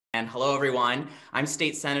And hello, everyone. I'm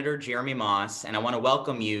State Senator Jeremy Moss, and I want to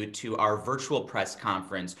welcome you to our virtual press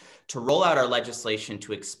conference to roll out our legislation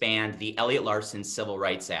to expand the Elliott-Larsen Civil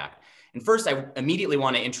Rights Act. And first, I immediately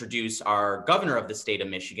want to introduce our governor of the state of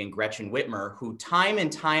Michigan, Gretchen Whitmer, who time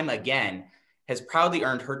and time again has proudly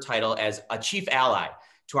earned her title as a chief ally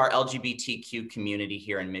to our LGBTQ community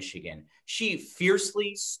here in Michigan. She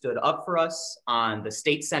fiercely stood up for us on the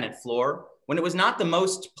state Senate floor when it was not the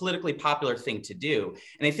most politically popular thing to do.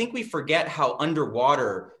 And I think we forget how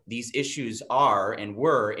underwater these issues are and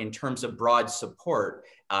were in terms of broad support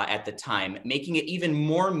at the time, making it even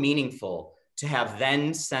more meaningful to have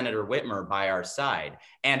then Senator Whitmer by our side.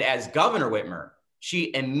 And as Governor Whitmer,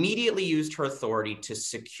 she immediately used her authority to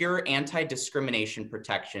secure anti-discrimination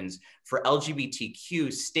protections for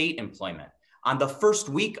LGBTQ state employment. On the first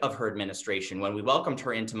week of her administration, when we welcomed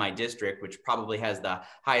her into my district, which probably has the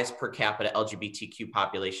highest per capita LGBTQ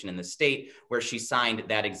population in the state, where she signed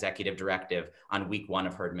that executive directive on week 1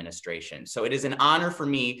 of her administration. So it is an honor for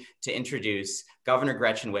me to introduce Governor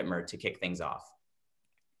Gretchen Whitmer to kick things off.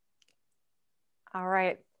 All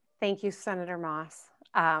right. Thank you, Senator Moss.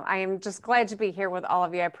 I am just glad to be here with all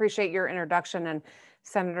of you. I appreciate your introduction, and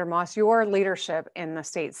Senator Moss, your leadership in the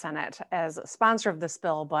state Senate as a sponsor of this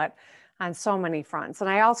bill, but on so many fronts. And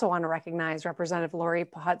I also want to recognize Representative Lori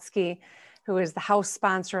Pohutsky, who is the House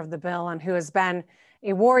sponsor of the bill and who has been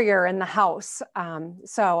a warrior in the House.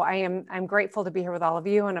 So I'm grateful to be here with all of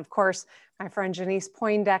you. And of course, my friend Janice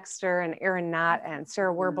Poindexter and Erin Knott and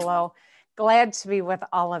Sarah Werbelow. Glad to be with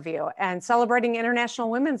all of you and celebrating International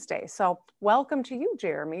Women's Day. So welcome to you,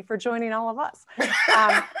 Jeremy, for joining all of us.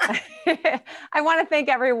 I want to thank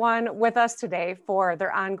everyone with us today for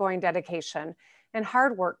their ongoing dedication and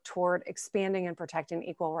hard work toward expanding and protecting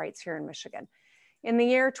equal rights here in Michigan. In the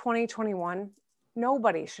year 2021,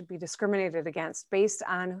 nobody should be discriminated against based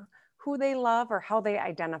on who they love or how they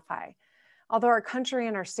identify. Although our country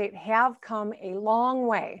and our state have come a long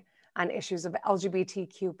way on issues of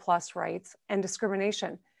LGBTQ plus rights and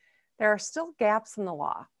discrimination, there are still gaps in the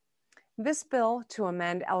law. This bill to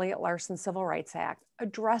amend Elliott-Larsen Civil Rights Act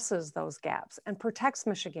addresses those gaps and protects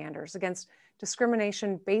Michiganders against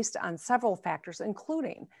discrimination based on several factors,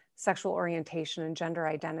 including sexual orientation and gender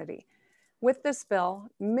identity. With this bill,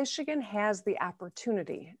 Michigan has the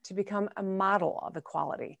opportunity to become a model of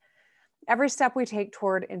equality. Every step we take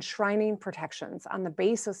toward enshrining protections on the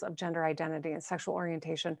basis of gender identity and sexual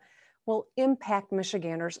orientation will impact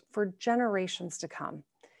Michiganders for generations to come,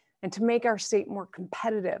 and to make our state more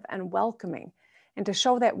competitive and welcoming, and to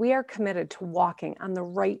show that we are committed to walking on the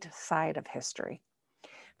right side of history.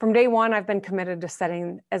 From day one, I've been committed to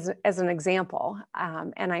setting as an example,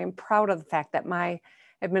 and I am proud of the fact that my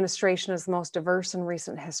administration is the most diverse in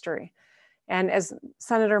recent history. And as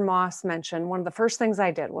Senator Moss mentioned, one of the first things I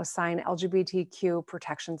did was sign LGBTQ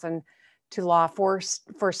protections into law for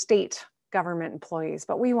state government employees,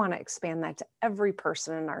 but we want to expand that to every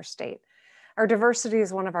person in our state. Our diversity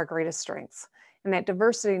is one of our greatest strengths, and that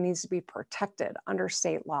diversity needs to be protected under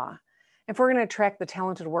state law. If we're going to attract the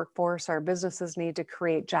talented workforce, our businesses need to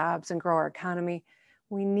create jobs and grow our economy,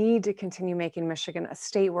 we need to continue making Michigan a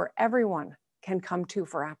state where everyone can come to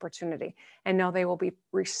for opportunity and know they will be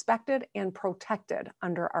respected and protected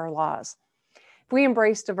under our laws. If we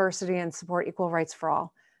embrace diversity and support equal rights for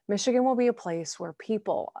all, Michigan will be a place where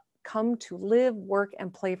people come to live, work,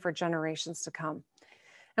 and play for generations to come.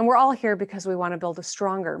 And we're all here because we want to build a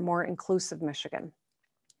stronger, more inclusive Michigan.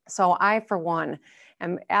 So I, for one,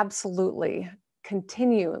 am absolutely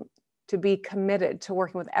continue to be committed to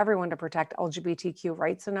working with everyone to protect LGBTQ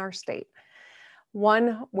rights in our state.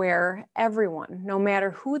 One where everyone, no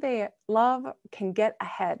matter who they love, can get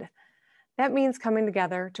ahead. That means coming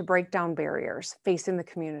together to break down barriers facing the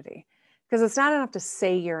community, because it's not enough to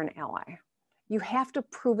say you're an ally. You have to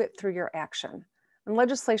prove it through your action and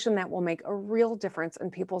legislation that will make a real difference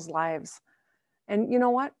in people's lives. And you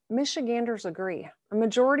know what? Michiganders agree. A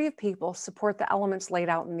majority of people support the elements laid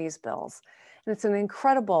out in these bills. And it's an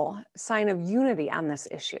incredible sign of unity on this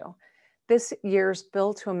issue. This year's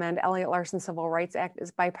bill to amend Elliott-Larsen Civil Rights Act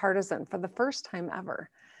is bipartisan for the first time ever.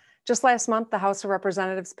 Just last month, the House of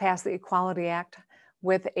Representatives passed the Equality Act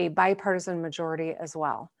with a bipartisan majority as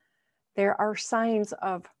well. There are signs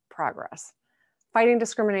of progress. Fighting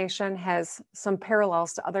discrimination has some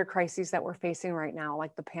parallels to other crises that we're facing right now,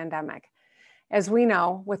 like the pandemic. As we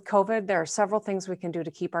know, with COVID, there are several things we can do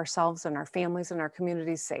to keep ourselves and our families and our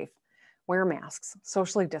communities safe. Wear masks,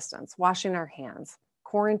 socially distance, washing our hands,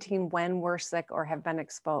 quarantine when we're sick or have been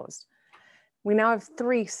exposed. We now have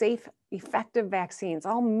 3 safe, effective vaccines,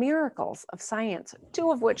 all miracles of science,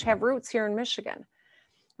 2 of which have roots here in Michigan.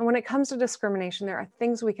 And when it comes to discrimination, there are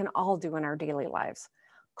things we can all do in our daily lives.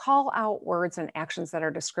 Call out words and actions that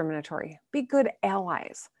are discriminatory. Be good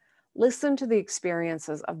allies. Listen to the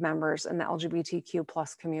experiences of members in the LGBTQ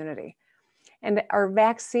plus community. And our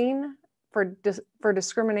vaccine for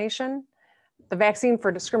discrimination, the vaccine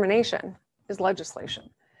for discrimination is legislation.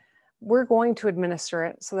 We're going to administer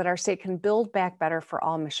it so that our state can build back better for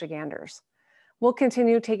all Michiganders. We'll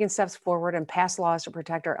continue taking steps forward and pass laws to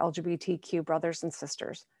protect our LGBTQ brothers and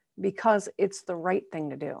sisters because it's the right thing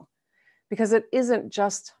to do. Because it isn't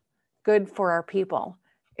just good for our people,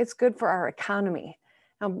 it's good for our economy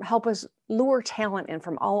and help us lure talent in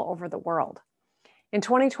from all over the world. In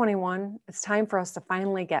 2021, it's time for us to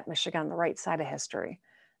finally get Michigan on the right side of history.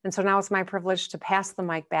 And so now it's my privilege to pass the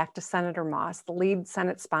mic back to Senator Moss, the lead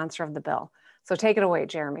Senate sponsor of the bill. So take it away,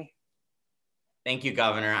 Jeremy. Thank you,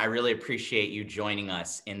 Governor. I really appreciate you joining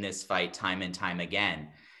us in this fight time and time again.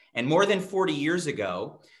 And more than 40 years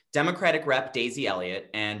ago, Democratic Rep. Daisy Elliott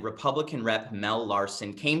and Republican Rep.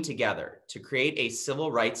 Larsen came together to create a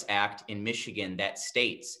Civil Rights Act in Michigan that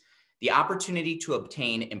states the opportunity to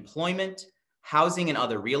obtain employment, housing and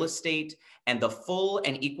other real estate, and the full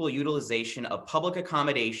and equal utilization of public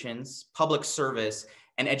accommodations, public service,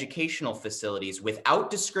 and educational facilities without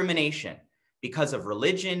discrimination because of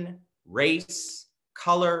religion, race,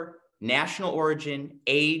 color, national origin,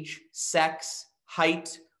 age, sex,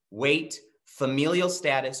 height, weight, familial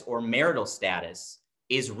status, or marital status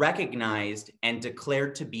is recognized and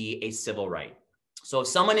declared to be a civil right. So if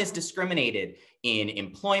someone is discriminated in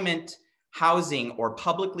employment, housing, or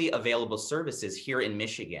publicly available services here in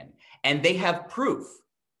Michigan, and they have proof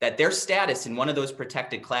that their status in one of those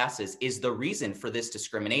protected classes is the reason for this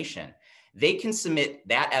discrimination, they can submit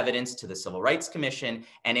that evidence to the Civil Rights Commission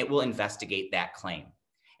and it will investigate that claim.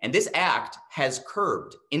 And this act has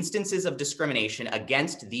curbed instances of discrimination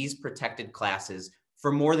against these protected classes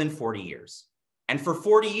for more than 40 years. And for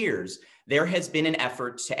 40 years, there has been an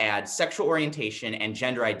effort to add sexual orientation and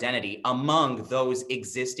gender identity among those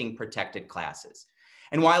existing protected classes.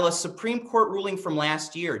 And while a Supreme Court ruling from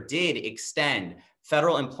last year did extend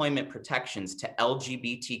federal employment protections to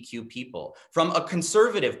LGBTQ people from a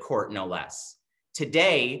conservative court, no less,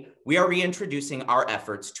 today we are reintroducing our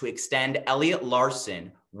efforts to extend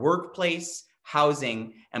Elliott-Larsen workplace,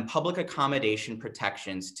 housing, and public accommodation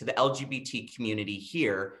protections to the LGBT community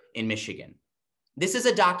here in Michigan. This is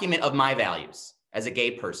a document of my values as a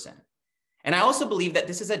gay person. And I also believe that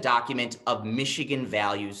this is a document of Michigan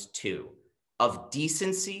values too, of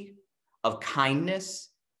decency, of kindness,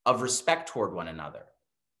 of respect toward one another.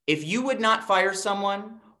 If you would not fire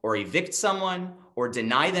someone or evict someone or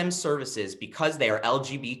deny them services because they are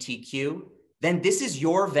LGBTQ, then this is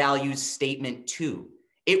your values statement too.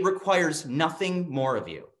 It requires nothing more of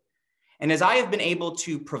you. And as I have been able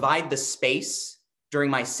to provide the space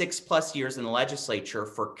during my 6+ years in the legislature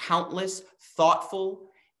for countless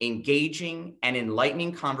thoughtful, engaging, and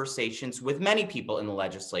enlightening conversations with many people in the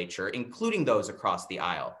legislature, including those across the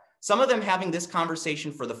aisle, some of them having this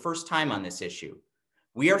conversation for the first time on this issue,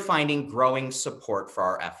 we are finding growing support for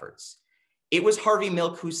our efforts. It was Harvey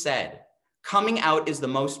Milk who said, coming out is the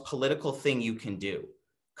most political thing you can do.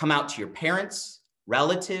 Come out to your parents,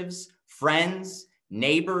 relatives, friends,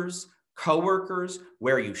 neighbors, coworkers,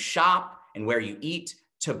 where you shop and where you eat,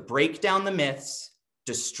 to break down the myths,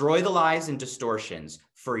 destroy the lies and distortions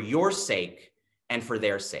for your sake and for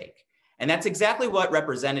their sake. And that's exactly what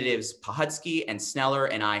Representatives Pohutsky and Sneller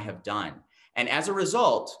and I have done. And as a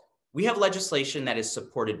result, we have legislation that is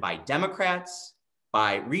supported by Democrats,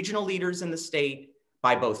 by regional leaders in the state,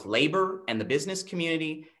 by both labor and the business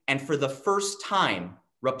community, and for the first time,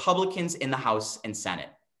 Republicans in the House and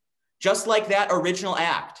Senate. Just like that original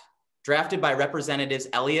act drafted by Representatives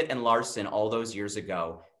Elliott and Larsen all those years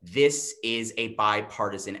ago, this is a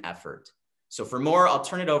bipartisan effort. So for more, I'll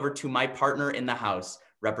turn it over to my partner in the House,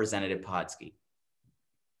 Representative Pohutsky.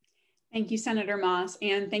 Thank you, Senator Moss,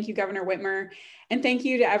 and thank you, Governor Whitmer. And thank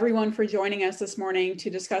you to everyone for joining us this morning to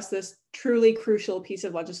discuss this truly crucial piece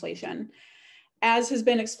of legislation. As has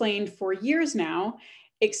been explained for years now,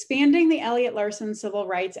 expanding the Elliott-Larsen Civil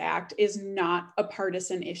Rights Act is not a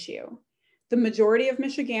partisan issue. The majority of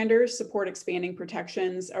Michiganders support expanding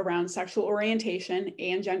protections around sexual orientation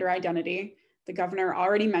and gender identity. The governor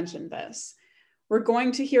already mentioned this. We're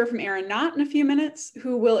going to hear from Aaron Knott in a few minutes,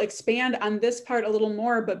 who will expand on this part a little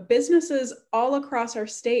more, but businesses all across our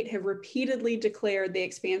state have repeatedly declared the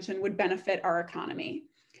expansion would benefit our economy.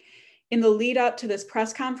 In the lead up to this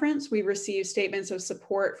press conference, we received statements of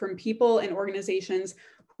support from people and organizations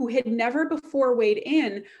who had never before weighed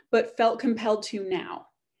in, but felt compelled to now.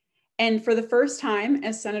 And for the first time,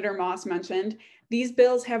 as Senator Moss mentioned, these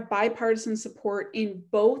bills have bipartisan support in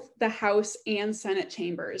both the House and Senate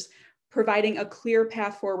chambers, providing a clear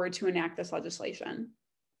path forward to enact this legislation.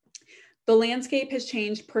 The landscape has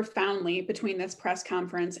changed profoundly between this press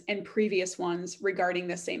conference and previous ones regarding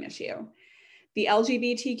this same issue. The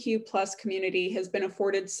LGBTQ plus community has been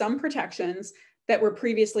afforded some protections that were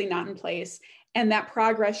previously not in place, and that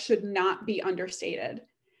progress should not be understated.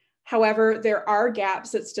 However, there are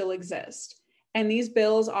gaps that still exist, and these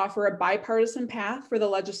bills offer a bipartisan path for the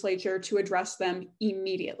legislature to address them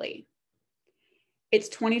immediately. It's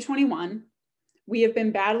 2021. We have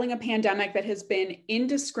been battling a pandemic that has been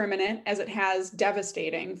indiscriminate as it has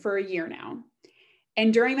devastating for a year now.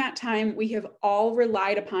 And during that time, we have all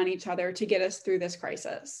relied upon each other to get us through this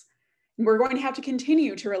crisis. And we're going to have to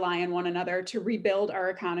continue to rely on one another to rebuild our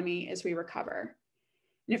economy as we recover.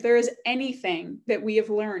 And if there is anything that we have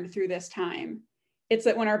learned through this time, it's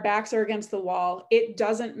that when our backs are against the wall, it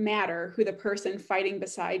doesn't matter who the person fighting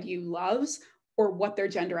beside you loves or what their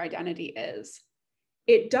gender identity is.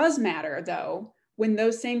 It does matter, though, when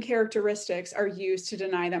those same characteristics are used to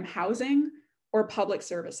deny them housing or public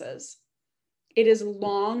services. It is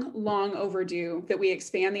long, long overdue that we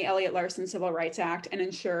expand the Elliott-Larsen Civil Rights Act and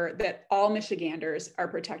ensure that all Michiganders are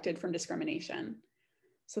protected from discrimination.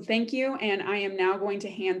 So thank you, and I am now going to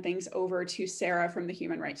hand things over to Sarah from the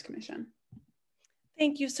Human Rights Commission.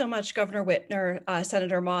 Thank you so much, Governor Whitmer,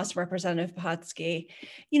 Senator Moss, Representative Potsky.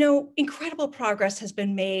 You know, incredible progress has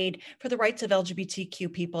been made for the rights of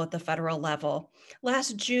LGBTQ people at the federal level.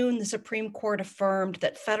 Last June, the Supreme Court affirmed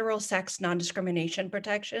that federal sex non-discrimination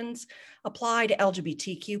protections apply to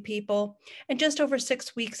LGBTQ people. And just over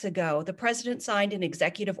 6 weeks ago, the president signed an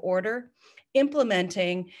executive order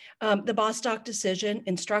implementing the Bostock decision,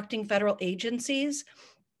 instructing federal agencies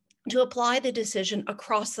to apply the decision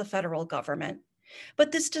across the federal government.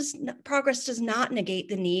 But this progress does not negate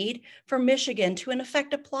the need for Michigan to, in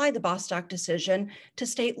effect, apply the Bostock decision to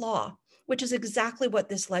state law, which is exactly what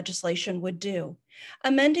this legislation would do.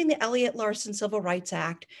 Amending the Elliott-Larsen Civil Rights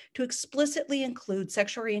Act to explicitly include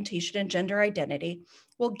sexual orientation and gender identity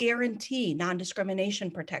will guarantee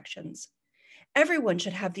non-discrimination protections. Everyone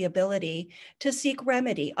should have the ability to seek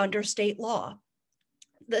remedy under state law.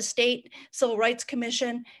 The State Civil Rights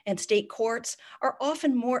Commission and state courts are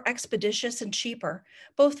often more expeditious and cheaper,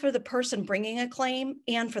 both for the person bringing a claim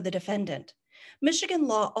and for the defendant. Michigan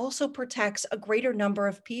law also protects a greater number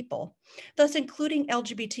of people, thus including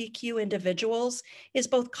LGBTQ individuals is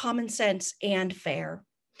both common sense and fair.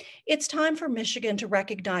 It's time for Michigan to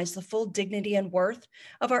recognize the full dignity and worth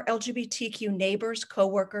of our LGBTQ neighbors,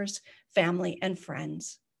 coworkers, family, and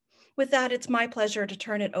friends. With that, it's my pleasure to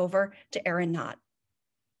turn it over to Erin Knott.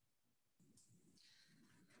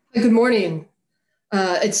 Good morning.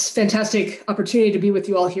 It's a fantastic opportunity to be with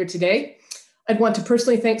you all here today. I'd want to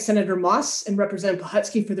personally thank Senator Moss and Representative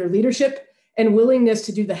Pohutsky for their leadership and willingness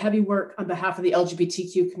to do the heavy work on behalf of the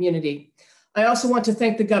LGBTQ community. I also want to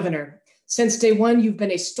thank the governor. Since day one, you've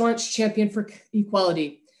been a staunch champion for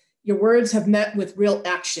equality. Your words have met with real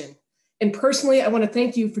action. And personally, I want to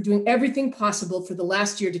thank you for doing everything possible for the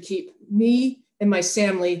last year to keep me and my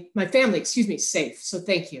family, safe. So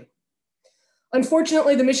thank you.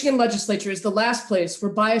 Unfortunately, the Michigan legislature is the last place where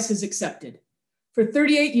bias is accepted. For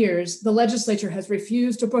 38 years, the legislature has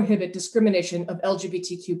refused to prohibit discrimination of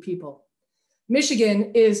LGBTQ people.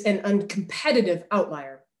 Michigan is an uncompetitive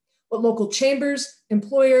outlier. What local chambers,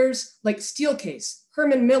 employers like Steelcase,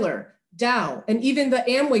 Herman Miller, Dow, and even the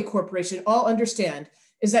Amway Corporation all understand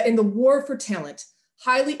is that in the war for talent,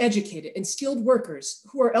 highly educated and skilled workers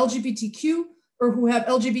who are LGBTQ or who have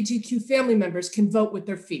LGBTQ family members can vote with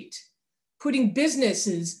their feet. Putting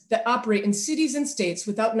businesses that operate in cities and states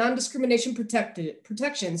without non-discrimination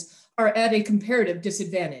protections are at a comparative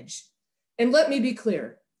disadvantage. And let me be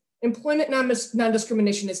clear, employment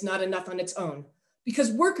non-discrimination is not enough on its own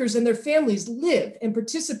because workers and their families live and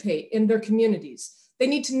participate in their communities. They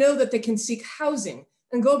need to know that they can seek housing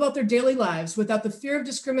and go about their daily lives without the fear of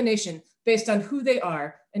discrimination based on who they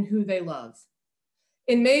are and who they love.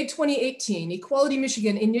 In May 2018, Equality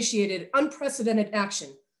Michigan initiated unprecedented action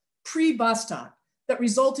pre-Bostock that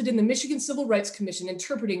resulted in the Michigan Civil Rights Commission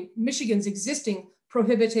interpreting Michigan's existing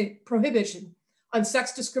prohibition on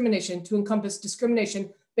sex discrimination to encompass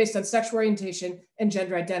discrimination based on sexual orientation and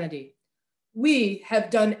gender identity. We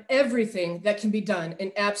have done everything that can be done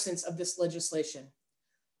in absence of this legislation.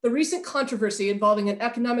 The recent controversy involving an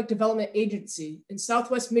economic development agency in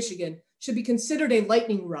Southwest Michigan should be considered a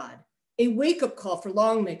lightning rod, a wake-up call for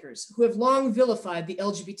lawmakers who have long vilified the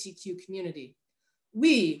LGBTQ community.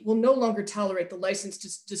 We will no longer tolerate the license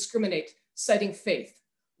to discriminate, citing faith.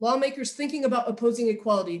 Lawmakers thinking about opposing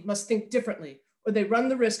equality must think differently, or they run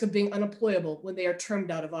the risk of being unemployable when they are termed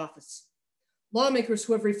out of office. Lawmakers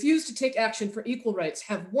who have refused to take action for equal rights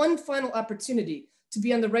have one final opportunity to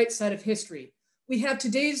be on the right side of history. We have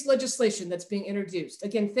today's legislation that's being introduced.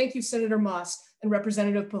 Again, thank you, Senator Moss and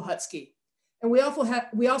Representative Pohutsky. And we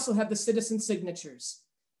also have the citizen signatures.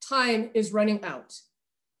 Time is running out.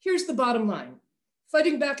 Here's the bottom line.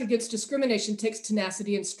 Fighting back against discrimination takes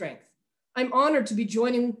tenacity and strength. I'm honored to be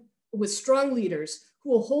joining with strong leaders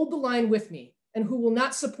who will hold the line with me and who will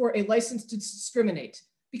not support a license to discriminate,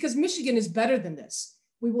 because Michigan is better than this.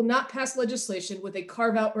 We will not pass legislation with a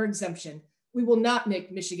carve out or exemption. We will not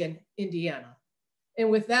make Michigan Indiana. And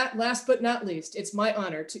with that, last but not least, it's my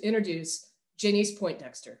honor to introduce Janice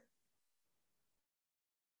Poindexter.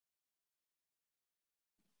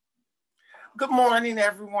 Good morning,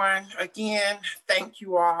 everyone. Again, thank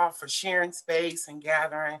you all for sharing space and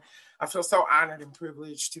gathering. I feel so honored and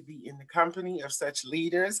privileged to be in the company of such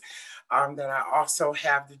leaders that I also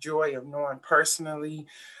have the joy of knowing personally.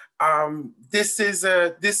 This is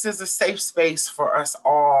a safe space for us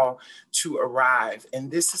all to arrive,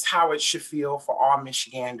 and this is how it should feel for all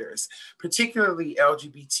Michiganders, particularly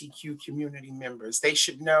LGBTQ community members. They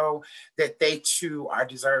should know that they too are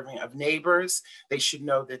deserving of neighbors. They should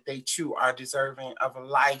know that they too are deserving of a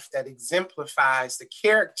life that exemplifies the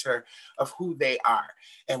character of who they are.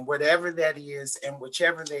 And whatever that is and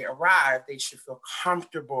whichever they arrive, they should feel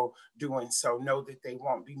comfortable doing so, know that they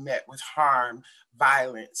won't be met with harm,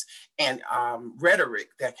 violence, and rhetoric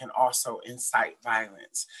that can also incite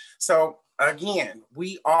violence. So again,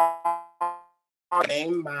 we all are in the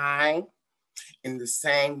same mind, in the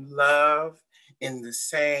same love, in the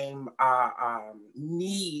same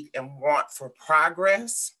need and want for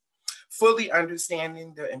progress, fully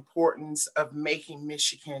understanding the importance of making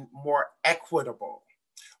Michigan more equitable.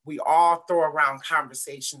 We all throw around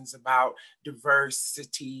conversations about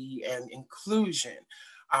diversity and inclusion.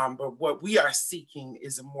 But what we are seeking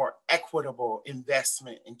is a more equitable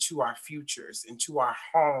investment into our futures, into our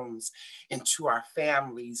homes, into our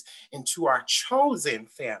families, into our chosen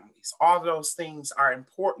families. All those things are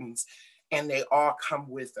important and they all come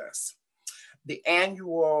with us. The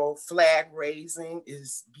annual flag raising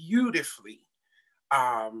is beautifully,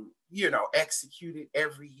 executed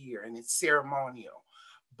every year, and it's ceremonial.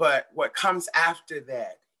 But what comes after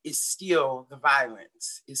that is still the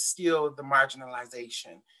violence, is still the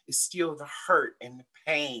marginalization, is still the hurt and the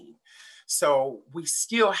pain. So we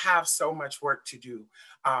still have so much work to do.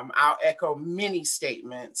 I'll echo many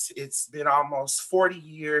statements. It's been almost 40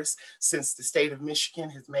 years since the state of Michigan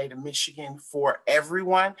has made a Michigan for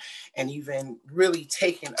everyone, and even really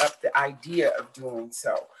taken up the idea of doing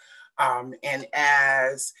so. And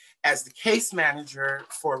as the case manager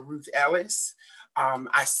for Ruth Ellis,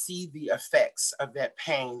 I see the effects of that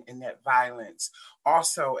pain and that violence.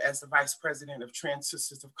 Also, as the vice president of Trans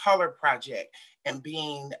Sisters of Color Project, and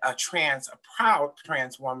being a proud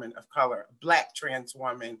trans woman of color, a Black trans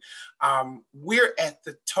woman, we're at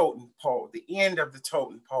the totem pole, the end of the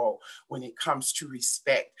totem pole when it comes to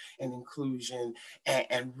respect and inclusion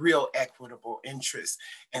and real equitable interests.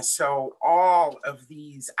 And so all of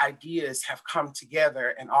these ideas have come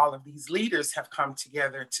together, and all of these leaders have come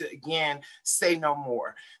together to, again, say no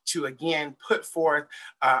more, to, again, put forth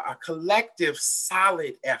a collective,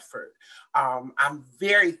 solid effort. I'm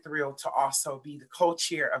very thrilled to also be the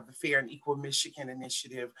co-chair of the Fair and Equal Michigan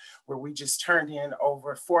Initiative, where we just turned in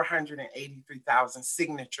over 483,000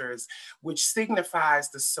 signatures, which signifies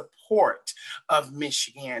the support of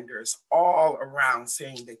Michiganders all around,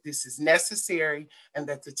 saying that this is necessary and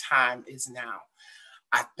that the time is now.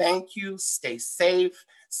 I thank you. Stay safe,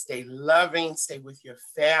 stay loving, stay with your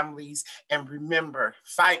families. And remember,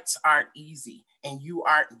 fights aren't easy and you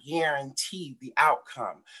aren't guaranteed the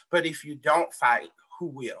outcome. But if you don't fight, who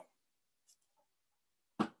will?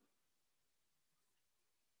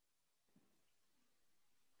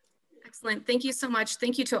 Excellent. Thank you so much.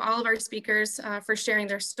 Thank you to all of our speakers for sharing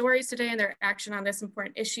their stories today and their action on this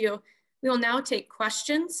important issue. We will now take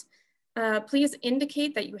questions. Please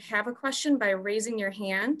indicate that you have a question by raising your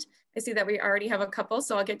hand. I see that we already have a couple,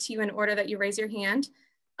 so I'll get to you in order that you raise your hand.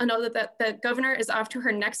 I know that the governor is off to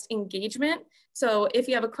her next engagement. So if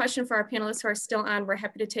you have a question for our panelists who are still on, we're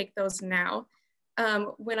happy to take those now.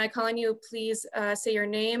 When I call on you, please say your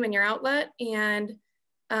name and your outlet and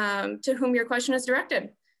to whom your question is directed.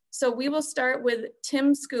 So we will start with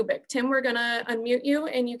Tim Skubic. Tim, we're gonna unmute you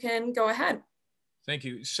and you can go ahead. Thank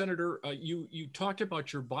you. Senator, you talked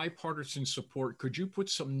about your bipartisan support. Could you put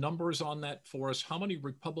some numbers on that for us? How many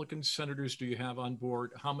Republican senators do you have on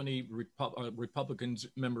board? How many Republicans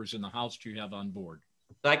members in the House do you have on board?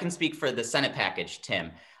 So I can speak for the Senate package,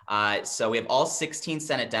 Tim. So we have all 16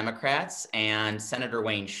 Senate Democrats and Senator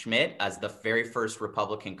Wayne Schmidt as the very first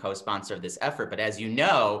Republican co-sponsor of this effort. But as you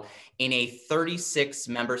know, in a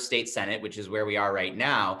 36-member state Senate, which is where we are right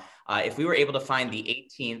now, if we were able to find the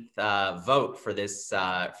 18th vote for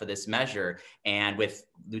this measure, and with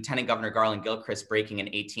Lieutenant Governor Garland Gilchrist breaking an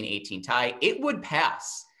 18-18 tie, it would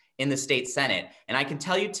pass in the state Senate. And I can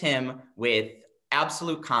tell you, Tim, with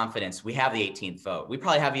absolute confidence, we have the 18th vote. We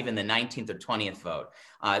probably have even the 19th or 20th vote.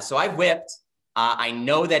 So I've whipped. I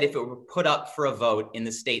know that if it were put up for a vote in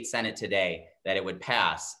the state Senate today, that it would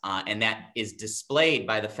pass. And that is displayed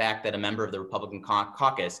by the fact that a member of the Republican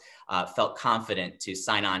caucus felt confident to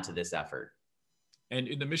sign on to this effort. And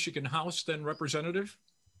in the Michigan House, then, Representative?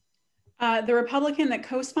 The Republican that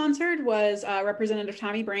co-sponsored was Representative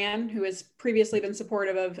Tommy Brand, who has previously been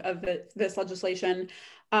supportive of this legislation.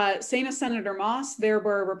 Same as Senator Moss, there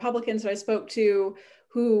were Republicans that I spoke to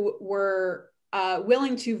who were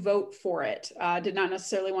willing to vote for it, did not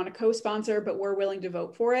necessarily want to co-sponsor, but were willing to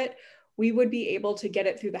vote for it. We would be able to get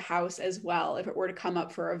it through the House as well if it were to come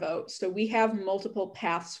up for a vote. So we have multiple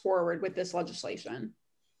paths forward with this legislation.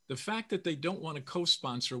 The fact that they don't want to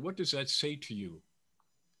co-sponsor, what does that say to you?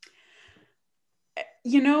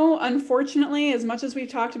 You know, unfortunately, as much as we've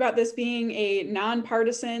talked about this being a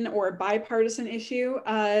nonpartisan or bipartisan issue,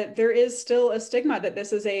 there is still a stigma that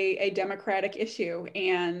this is a Democratic issue.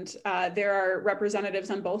 And there are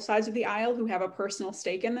representatives on both sides of the aisle who have a personal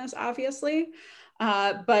stake in this, obviously,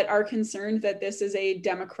 but are concerned that this is a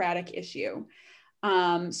Democratic issue.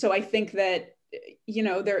 So I think that, you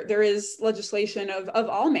know, there is legislation of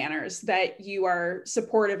all manners that you are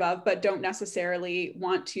supportive of, but don't necessarily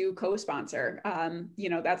want to co-sponsor. You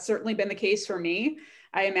know, that's certainly been the case for me.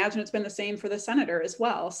 I imagine it's been the same for the senator as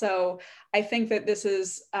well. So I think that this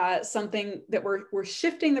is something that we're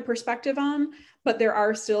shifting the perspective on, but there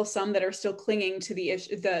are still some that are still clinging to the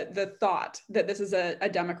issue, the thought that this is a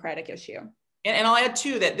Democratic issue. And I'll add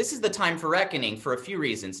too that this is the time for reckoning for a few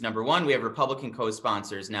reasons. Number one, we have Republican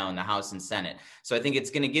co-sponsors now in the House and Senate. So I think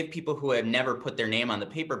it's going to give people who have never put their name on the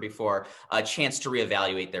paper before a chance to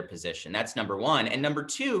reevaluate their position. That's number one. And number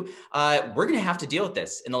two, we're going to have to deal with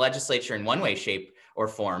this in the legislature in one way, shape, or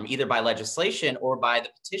form, either by legislation or by the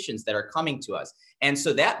petitions that are coming to us. And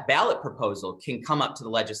so that ballot proposal can come up to the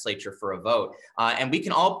legislature for a vote. And we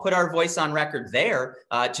can all put our voice on record there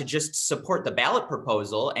to just support the ballot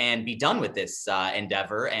proposal and be done with this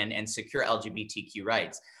endeavor and secure LGBTQ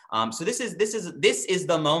rights. So this is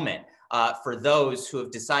the moment for those who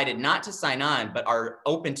have decided not to sign on, but are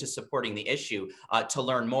open to supporting the issue to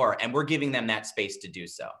learn more. And we're giving them that space to do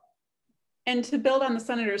so. And to build on the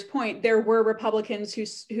senator's point, there were Republicans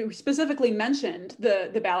who specifically mentioned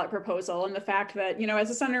the ballot proposal and the fact that, you know, as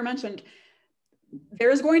the senator mentioned, there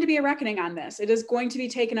is going to be a reckoning on this. It is going to be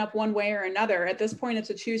taken up one way or another. At this point, it's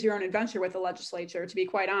a choose your own adventure with the legislature, to be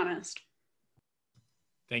quite honest.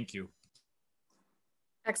 Thank you.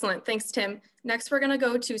 Excellent. Thanks, Tim. Next, we're going to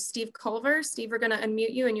go to Steve Culver. Steve, we're going to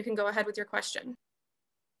unmute you and you can go ahead with your question.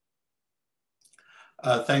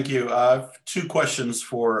 Thank you. I have two questions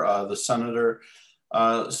for the senator.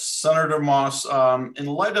 Senator Moss, in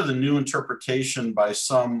light of the new interpretation by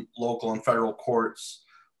some local and federal courts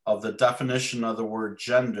of the definition of the word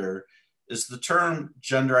gender, is the term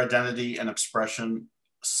gender identity and expression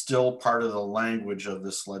still part of the language of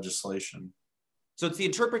this legislation? So it's the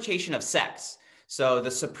interpretation of sex. So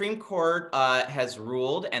the Supreme Court has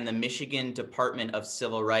ruled, and the Michigan Department of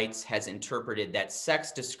Civil Rights has interpreted that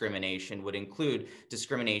sex discrimination would include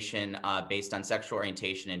discrimination based on sexual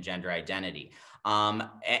orientation and gender identity.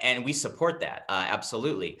 And we support that,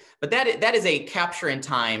 absolutely. But that is a capture in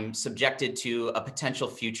time subjected to a potential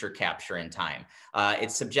future capture in time.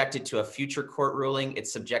 It's subjected to a future court ruling.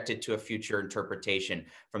 It's subjected to a future interpretation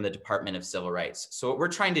from the Department of Civil Rights. So what we're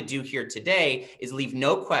trying to do here today is leave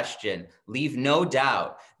no question, leave no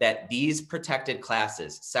doubt that these protected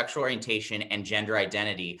classes, sexual orientation and gender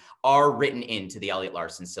identity, are written into the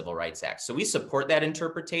Elliott-Larsen Civil Rights Act. So we support that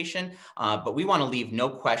interpretation, but we want to leave no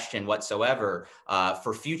question whatsoever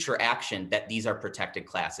for future action that these are protected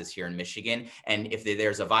classes here in Michigan. And if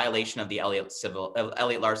there's a violation of the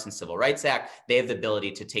Elliott-Larsen Civil Rights Act, they have the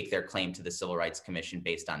ability to take their claim to the Civil Rights Commission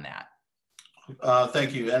based on that.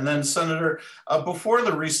 Thank you. And then, Senator, before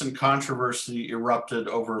the recent controversy erupted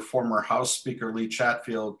over former House Speaker Lee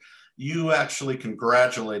Chatfield, you actually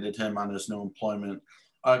congratulated him on his new employment.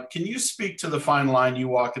 Can you speak to the fine line you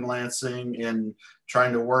walk in Lansing in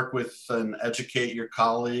trying to work with and educate your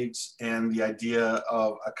colleagues and the idea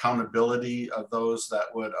of accountability of those that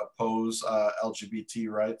would oppose LGBT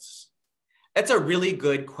rights? That's a really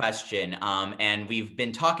good question. And we've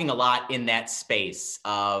been talking a lot in that space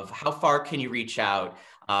of how far can you reach out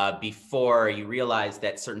before you realize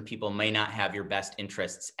that certain people may not have your best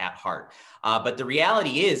interests at heart. But the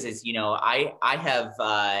reality is, you know, I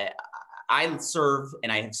serve,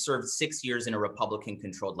 and I have served 6 years in a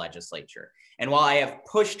Republican-controlled legislature. And while I have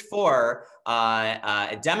pushed for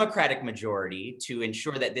a Democratic majority to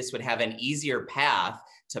ensure that this would have an easier path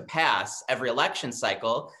to pass every election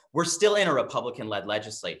cycle, we're still in a Republican-led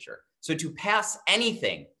legislature. So to pass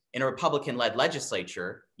anything in a Republican-led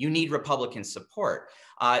legislature, you need Republican support.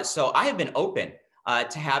 So I have been open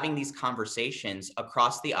to having these conversations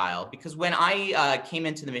across the aisle, because when I came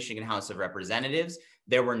into the Michigan House of Representatives,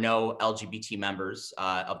 there were no LGBT members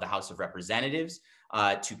of the House of Representatives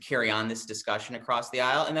to carry on this discussion across the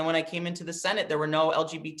aisle. And then when I came into the Senate, there were no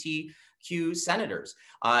LGBTQ senators.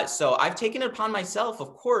 So I've taken it upon myself,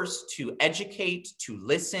 of course, to educate, to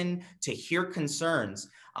listen, to hear concerns,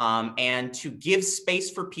 and to give space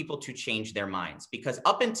for people to change their minds. Because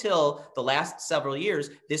up until the last several years,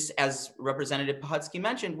 this, as Representative Pohutsky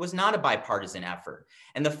mentioned, was not a bipartisan effort.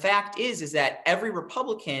 And the fact is that every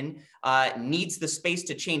Republican needs the space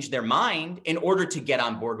to change their mind in order to get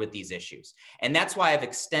on board with these issues. And that's why I've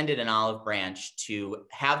extended an olive branch to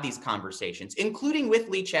have these conversations, including with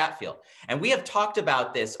Lee Chatfield. And we have talked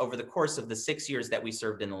about this over the course of the 6 years that we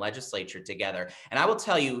served in the legislature together. And I will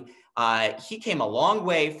tell you, he came a long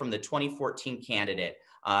way from the 2014 candidate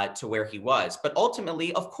to where he was. But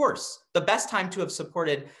ultimately, of course, the best time to have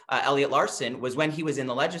supported Elliott-Larsen was when he was in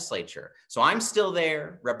the legislature. So I'm still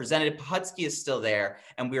there, Representative Pohutsky is still there,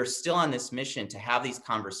 and we are still on this mission to have these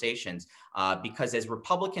conversations because as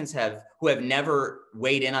Republicans who have never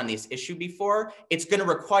weighed in on this issue before, it's going to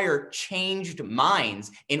require changed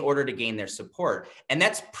minds in order to gain their support. And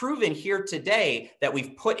that's proven here today that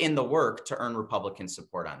we've put in the work to earn Republican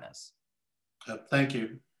support on this. Thank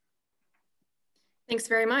you. Thanks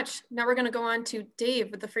very much. Now we're going to go on to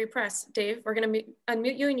Dave with the Free Press. Dave, we're going to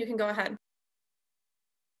unmute you and you can go ahead.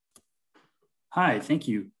 Hi, thank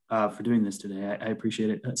you for doing this today. I appreciate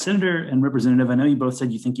it. Senator and Representative, I know you both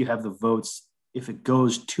said you think you have the votes if it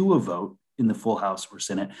goes to a vote in the full House or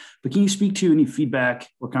Senate, but can you speak to any feedback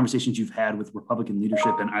or conversations you've had with Republican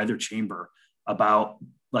leadership in either chamber about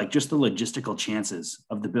like just the logistical chances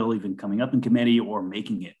of the bill even coming up in committee or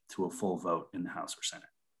making it to a full vote in the House or Senate?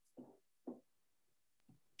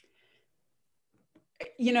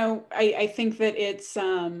 You know, I think that it's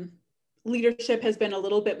leadership has been a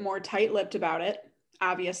little bit more tight-lipped about it,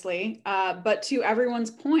 obviously. But to everyone's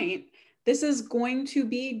point, this is going to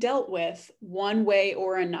be dealt with one way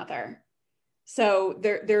or another. So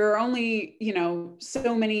there are only, you know,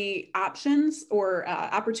 so many options or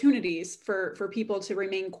opportunities for people to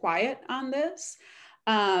remain quiet on this.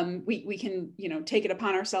 We can, you know, take it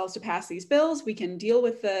upon ourselves to pass these bills. We can deal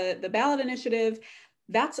with the ballot initiative.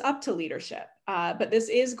 That's up to leadership. But this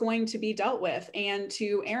is going to be dealt with. And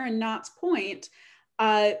to Aaron Knott's point,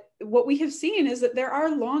 what we have seen is that there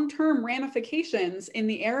are long-term ramifications in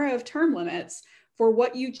the era of term limits for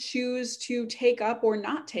what you choose to take up or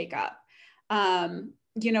not take up.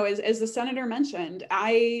 You know, as the senator mentioned,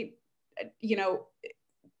 you know,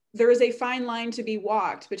 there is a fine line to be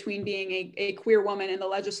walked between being a queer woman in the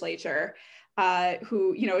legislature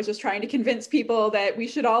who, you know, is just trying to convince people that we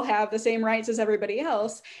should all have the same rights as everybody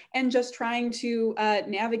else, and just trying to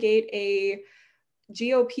navigate a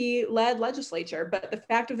GOP-led legislature. But the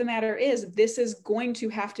fact of the matter is, this is going to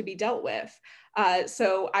have to be dealt with.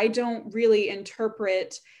 So I don't really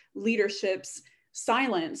interpret leadership's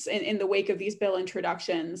silence in the wake of these bill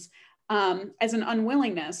introductions as an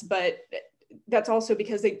unwillingness, but that's also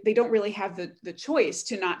because they don't really have the choice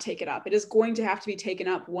to not take it up. It is going to have to be taken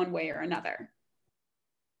up one way or another.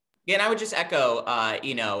 Yeah, and I would just echo,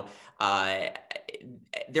 you know,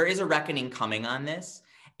 there is a reckoning coming on this.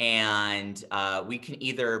 And we can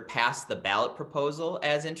either pass the ballot proposal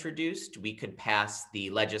as introduced, we could pass the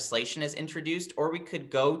legislation as introduced, or we could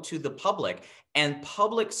go to the public. And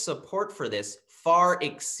public support for this far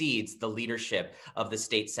exceeds the leadership of the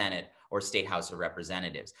state Senate or state House of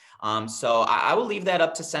Representatives. So I will leave that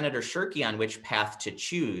up to Senator Shirkey on which path to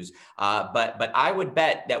choose. But I would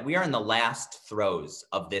bet that we are in the last throes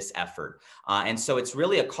of this effort. And so it's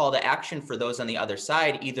really a call to action for those on the other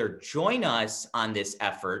side. Either join us on this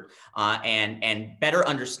effort and better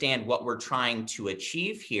understand what we're trying to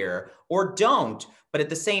achieve here, or don't. But at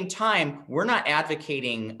the same time, we're not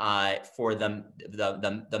advocating for the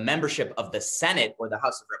membership of the Senate or the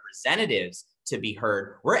House of Representatives to be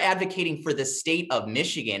heard. We're advocating for the state of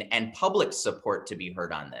Michigan and public support to be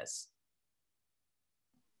heard on this.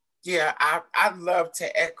 Yeah, I'd love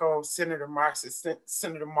to echo Senator Moss's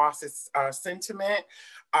sentiment.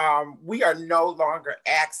 We are no longer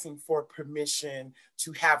asking for permission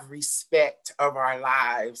to have respect of our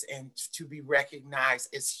lives and to be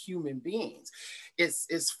recognized as human beings.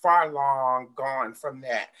 It's far long gone from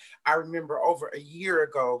that. I remember over a year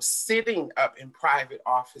ago sitting up in private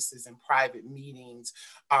offices and private meetings,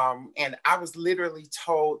 and I was literally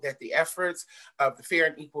told that the efforts of the Fair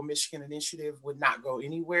and Equal Michigan Initiative would not go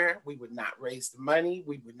anywhere. We would not raise the money.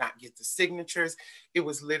 We would not get the signatures. It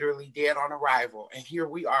was literally dead on arrival. And here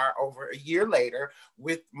we are over a year later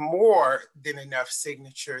with more than enough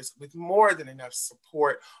signatures, with more than enough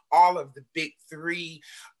support, all of the big three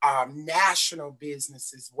national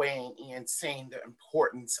businesses weighing in, saying the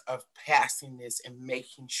importance of passing this and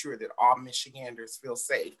making sure that all Michiganders feel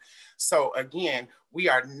safe. So again, we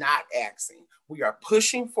are not asking, we are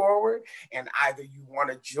pushing forward, and either you want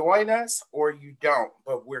to join us or you don't,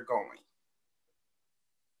 but we're going.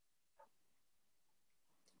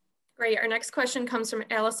 Great, our next question comes from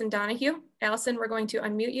Allison Donahue. Allison, we're going to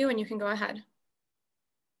unmute you and you can go ahead.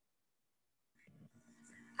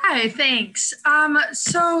 Hi, thanks.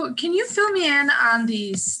 So can you fill me in on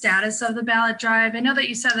the status of the ballot drive? I know that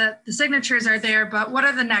you said that the signatures are there, but what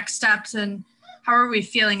are the next steps and how are we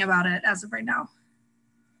feeling about it as of right now?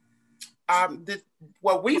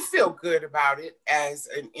 Well, we feel good about it as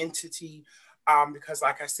an entity because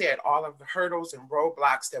like I said, all of the hurdles and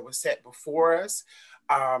roadblocks that were set before us,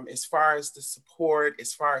 as far as the support,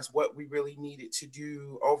 as far as what we really needed to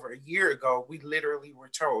do over a year ago, we literally were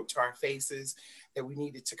told to our faces that we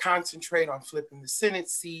needed to concentrate on flipping the Senate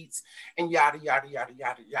seats and yada, yada, yada,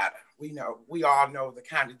 yada, yada. We all know the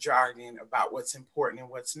kind of jargon about what's important and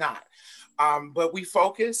what's not. But we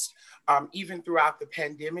focused, even throughout the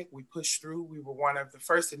pandemic, we pushed through. We were one of the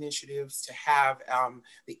first initiatives to have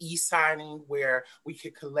the e-signing where we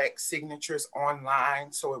could collect signatures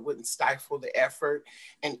online so it wouldn't stifle the effort.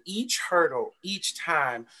 And each hurdle, each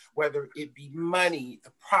time, whether it be money,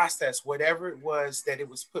 the process, whatever it was that it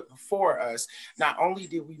was put before us, not only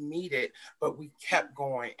did we meet it, but we kept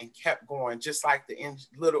going and kept going, just like the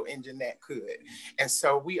little engine that could. And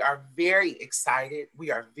so we are very excited. We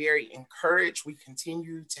are very encouraged. We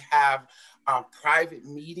continue to have private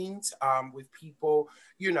meetings with people,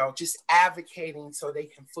 just advocating so they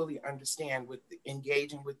can fully understand with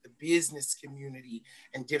engaging with the business community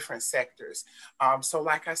and different sectors. So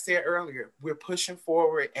like I said earlier, we're pushing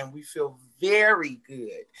forward and we feel very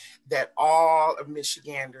good that all of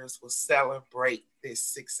Michiganders will celebrate this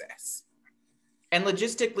success. And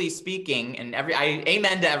logistically speaking, and I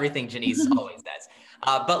amen to everything Janice always says,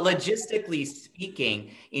 but logistically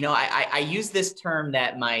speaking, I use this term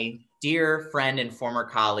that my dear friend and former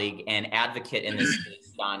colleague and advocate in this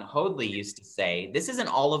space, Don Hoadley, used to say, this is an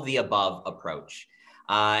all of the above approach.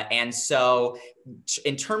 And so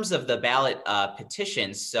in terms of the ballot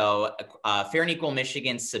petitions, so Fair and Equal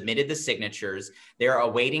Michigan submitted the signatures. They're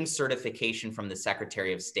awaiting certification from the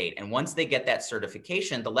Secretary of State. And once they get that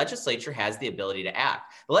certification, the legislature has the ability to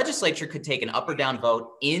act. The legislature could take an up or down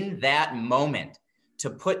vote in that moment to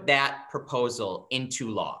put that proposal into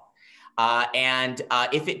law. And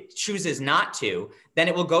if it chooses not to, then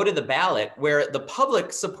it will go to the ballot where the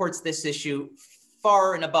public supports this issue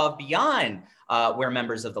far and above beyond where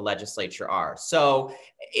members of the legislature are. So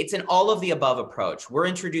it's an all of the above approach. We're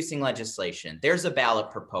introducing legislation. There's a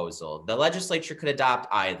ballot proposal. The legislature could adopt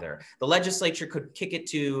either. The legislature could kick it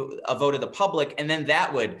to a vote of the public, and then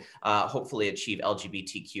that would hopefully achieve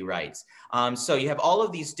LGBTQ rights. So you have all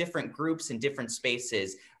of these different groups in different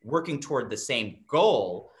spaces working toward the same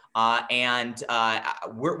goal. And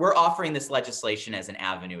we're offering this legislation as an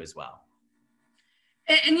avenue as well.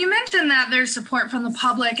 And you mentioned that there's support from the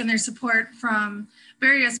public and there's support from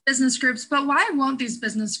various business groups, but why won't these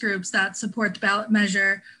business groups that support the ballot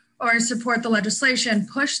measure or support the legislation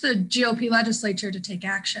push the GOP legislature to take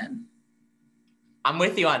action? I'm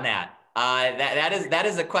with you on that. That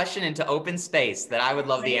is a question into open space that I would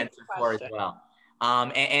love the answer for as well.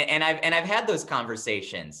 And I've had those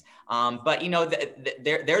conversations, but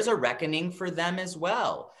there's a reckoning for them as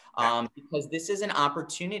well. Because this is an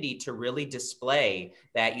opportunity to really display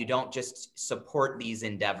that you don't just support these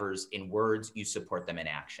endeavors in words, you support them in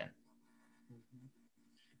action.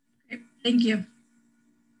 Thank you.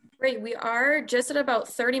 Great, we are just at about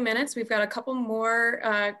 30 minutes. We've got a couple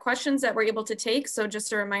more questions that we're able to take. So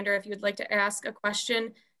just a reminder, if you'd like to ask a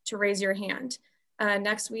question, to raise your hand.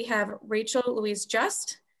 Next, we have Rachel Louise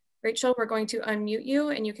Just. Rachel, we're going to unmute you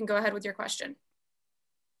and you can go ahead with your question.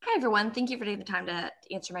 Hi, everyone. Thank you for taking the time to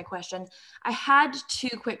answer my question. I had two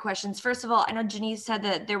quick questions. First of all, I know Janice said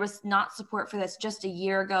that there was not support for this just a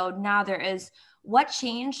year ago. Now there is What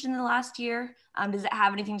changed in the last year? Does it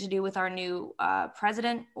have anything to do with our new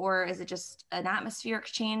president, or is it just an atmospheric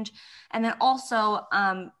change? And then also,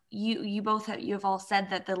 you have all said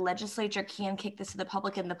that the legislature can kick this to the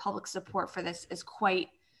public, and the public support for this is quite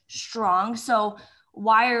strong. So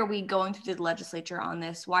why are we going through the legislature on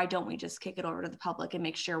this? Why don't we just kick it over to the public and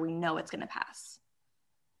make sure we know it's going to pass?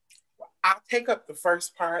 I'll take up the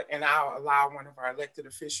first part and I'll allow one of our elected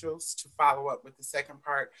officials to follow up with the second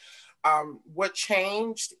part. What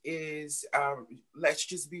changed is, let's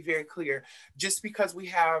just be very clear, just because we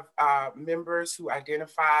have members who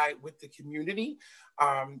identify with the community,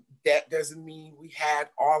 that doesn't mean we had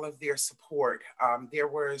all of their support. There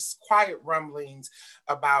was quiet rumblings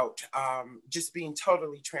about, just being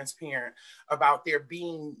totally transparent, about there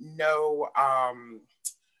being no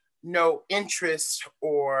interest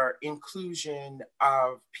or inclusion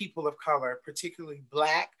of people of color, particularly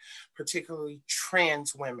Black, particularly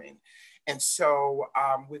trans women. And so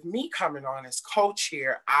with me coming on as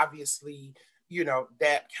co-chair, obviously, you know,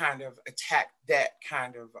 that kind of attacked that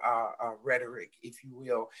kind of rhetoric, if you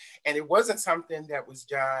will. And it wasn't something that was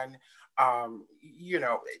done, you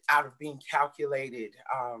know, out of being calculated.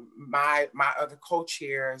 My other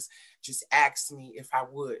co-chairs just asked me if I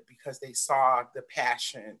would, because they saw the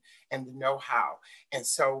passion and the know-how. And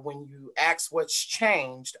so when you ask what's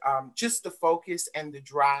changed, just the focus and the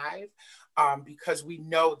drive, because we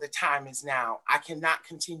know the time is now. I cannot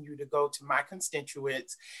continue to go to my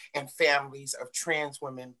constituents and families of trans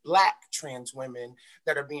women, Black trans women,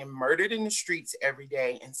 that are being murdered in the streets every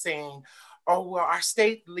day and saying, oh, well, our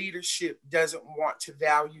state leadership doesn't want to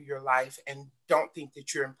value your life and don't think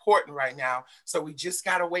that you're important right now. So we just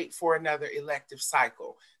got to wait for another elective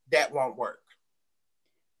cycle. That won't work.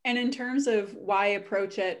 And in terms of why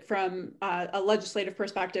approach it from a legislative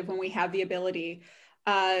perspective when we have the ability,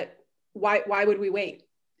 why would we wait?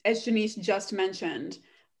 As Janice just mentioned,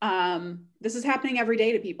 this is happening every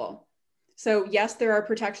day to people. So yes, there are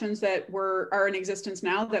protections that are in existence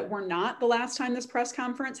now that were not the last time this press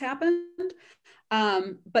conference happened.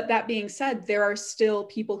 But that being said, there are still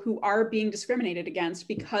people who are being discriminated against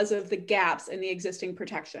because of the gaps in the existing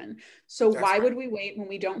protection. So why would we wait when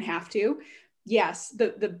we don't have to? Yes,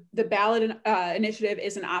 the ballot initiative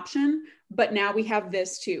is an option, but now we have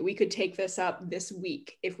this too. We could take this up this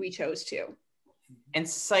week if we chose to. And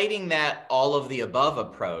citing that all of the above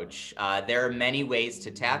approach, there are many ways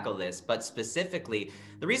to tackle this, but specifically,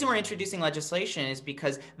 the reason we're introducing legislation is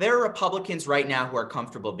because there are Republicans right now who are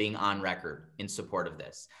comfortable being on record in support of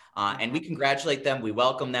this. And we congratulate them, we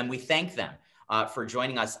welcome them, we thank them for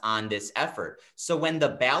joining us on this effort. So when the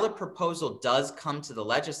ballot proposal does come to the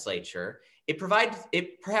legislature, it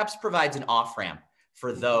perhaps provides an off-ramp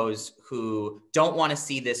for those who don't want to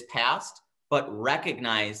see this passed, but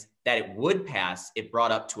recognize that it would pass if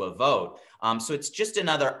brought up to a vote. So it's just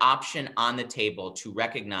another option on the table to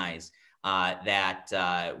recognize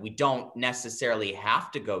that we don't necessarily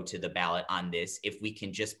have to go to the ballot on this if we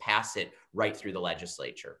can just pass it right through the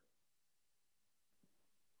legislature.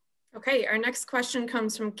 Okay, our next question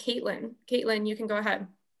comes from Caitlin. Caitlin, you can go ahead.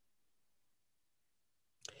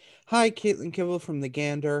 Hi, Caitlin Kibble from the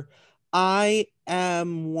Gander. I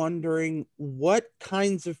am wondering what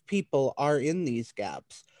kinds of people are in these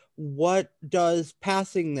gaps. What does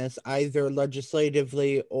passing this either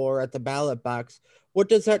legislatively or at the ballot box, what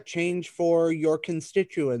does that change for your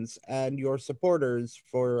constituents and your supporters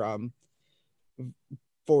for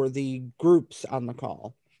the groups on the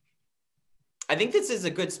call? I think this is a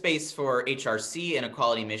good space for HRC and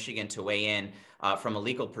Equality Michigan to weigh in from a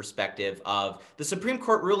legal perspective of the Supreme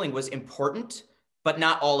Court ruling was important, but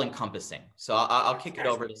not all encompassing. So I'll kick it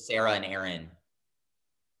over to Sarah and Aaron.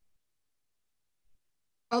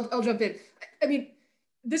 I'll jump in. I mean,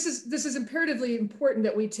 this is imperatively important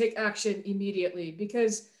that we take action immediately,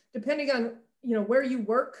 because depending on where you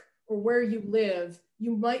work or where you live,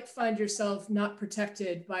 you might find yourself not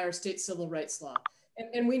protected by our state civil rights law.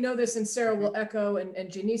 And we know this, and Sarah will echo, and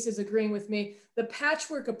Janice is agreeing with me, the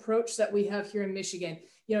patchwork approach that we have here in Michigan.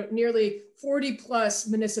 Nearly 40 plus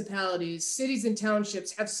municipalities, cities and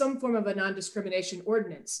townships have some form of a non-discrimination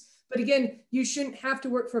ordinance. But again, you shouldn't have to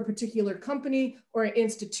work for a particular company or an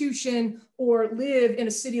institution or live in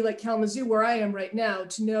a city like Kalamazoo, where I am right now,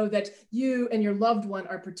 to know that you and your loved one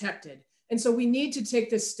are protected. And so we need to take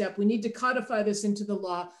this step. We need to codify this into the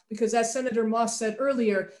law, because as Senator Moss said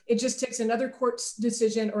earlier, it just takes another court's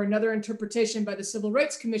decision or another interpretation by the Civil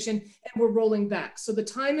Rights Commission, and we're rolling back. So the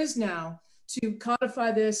time is now to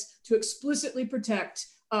codify this, to explicitly protect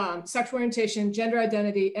sexual orientation, gender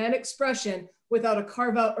identity, and expression without a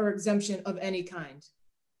carve out or exemption of any kind.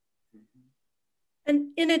 And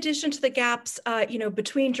in addition to the gaps,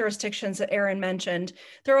 between jurisdictions that Erin mentioned,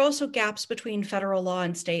 there are also gaps between federal law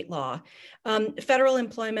and state law. Federal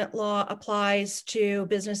employment law applies to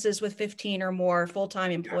businesses with 15 or more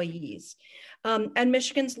full-time employees. And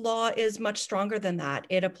Michigan's law is much stronger than that.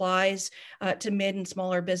 It applies to mid and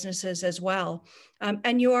smaller businesses as well.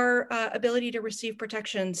 And your ability to receive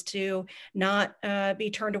protections, to not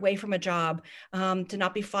be turned away from a job, to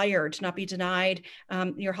not be fired, to not be denied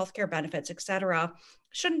your healthcare benefits, et cetera,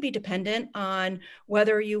 shouldn't be dependent on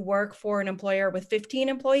whether you work for an employer with 15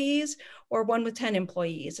 employees or one with 10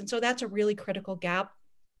 employees. And so that's a really critical gap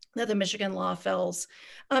that the Michigan law fills.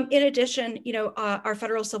 In addition, our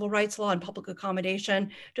federal civil rights law and public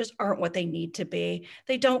accommodation just aren't what they need to be.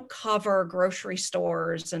 They don't cover grocery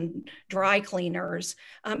stores and dry cleaners,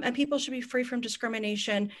 and people should be free from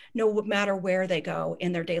discrimination no matter where they go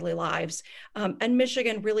in their daily lives. And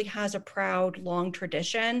Michigan really has a proud, long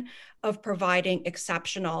tradition of providing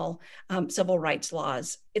exceptional civil rights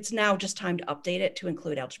laws. It's now just time to update it to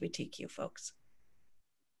include LGBTQ folks.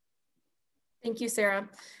 Thank you, Sarah.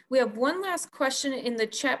 We have one last question in the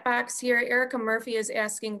chat box here. Erica Murphy is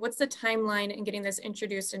asking, what's the timeline in getting this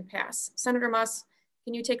introduced and passed? Senator Moss,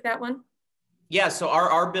 can you take that one? Yeah, so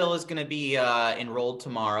our bill is going to be enrolled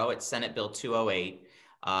tomorrow. It's Senate Bill 208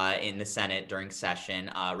 in the Senate during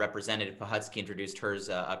session. Representative Puhutsky introduced hers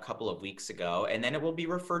a couple of weeks ago, and then it will be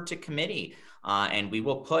referred to committee. And we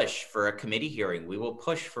will push for a committee hearing. We will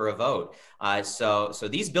push for a vote. So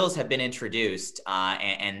these bills have been introduced,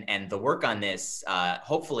 and the work on this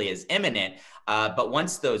hopefully is imminent. But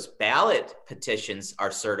once those ballot petitions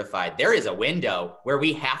are certified, there is a window where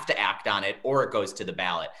we have to act on it, or it goes to the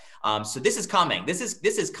ballot. So this is coming. This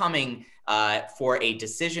is coming for a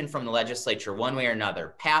decision from the legislature, one way or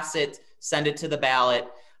another. Pass it, send it to the ballot,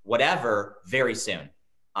 whatever, very soon.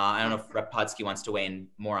 I don't know if Rep. Puhutsky wants to weigh in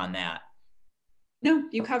more on that. No,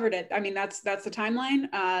 you covered it. I mean, that's the timeline.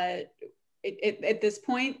 At this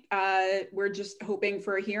point, we're just hoping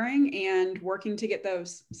for a hearing and working to get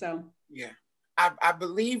those. So yeah, I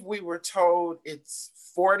believe we were told it's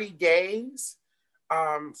 40 days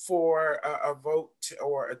for a vote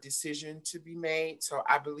or a decision to be made. So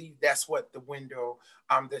I believe that's what the window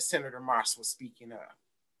that Senator Moss was speaking of.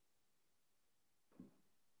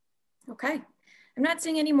 Okay. I'm not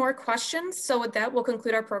seeing any more questions. So with that, we'll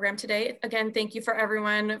conclude our program today. Again, thank you for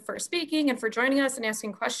everyone for speaking and for joining us and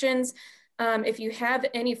asking questions. If you have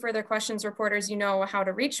any further questions, reporters, you know how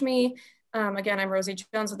to reach me. Again, I'm Rosie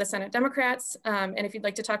Jones with the Senate Democrats. And if you'd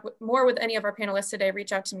like to talk more with any of our panelists today,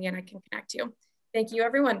 reach out to me and I can connect you. Thank you,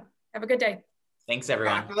 everyone. Have a good day. Thanks,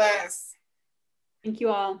 everyone. God bless. Thank you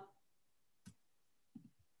all.